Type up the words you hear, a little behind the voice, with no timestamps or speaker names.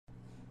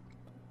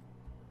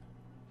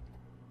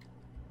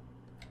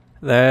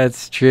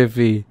That's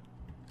trippy.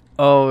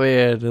 Oh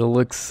man, it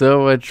looks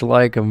so much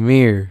like a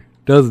mirror,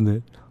 doesn't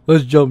it?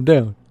 Let's jump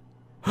down.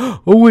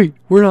 Oh wait,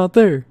 we're not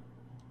there.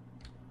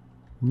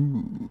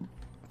 Ooh,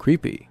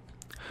 creepy.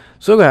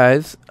 So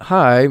guys,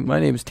 hi, my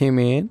name is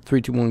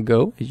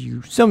TanMan321Go,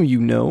 as some of you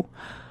know.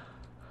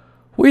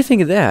 What do you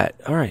think of that?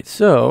 Alright,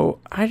 so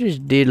I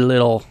just did a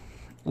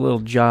little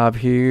job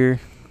here,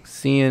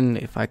 seeing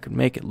if I could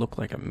make it look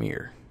like a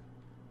mirror.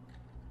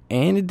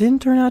 And it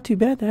didn't turn out too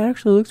bad. That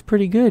actually looks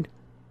pretty good.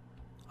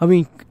 I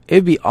mean,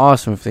 it'd be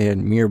awesome if they had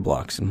mirror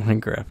blocks in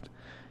Minecraft.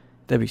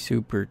 That'd be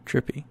super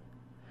trippy.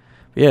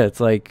 But yeah, it's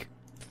like,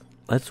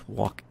 let's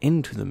walk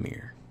into the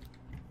mirror.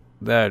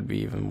 That'd be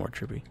even more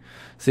trippy.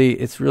 See,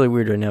 it's really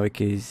weird right now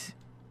because,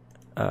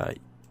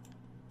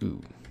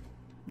 ooh,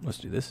 let's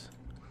do this.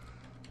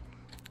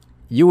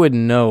 You would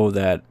know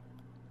that,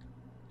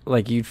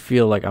 like, you'd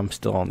feel like I'm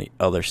still on the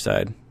other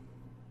side.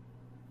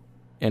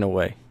 In a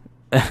way.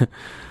 It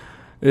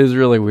was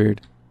really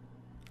weird.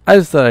 I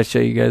just thought I'd show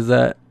you guys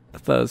that. I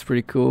thought it was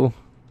pretty cool.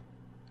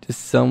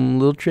 Just some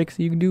little tricks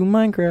you can do in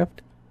Minecraft.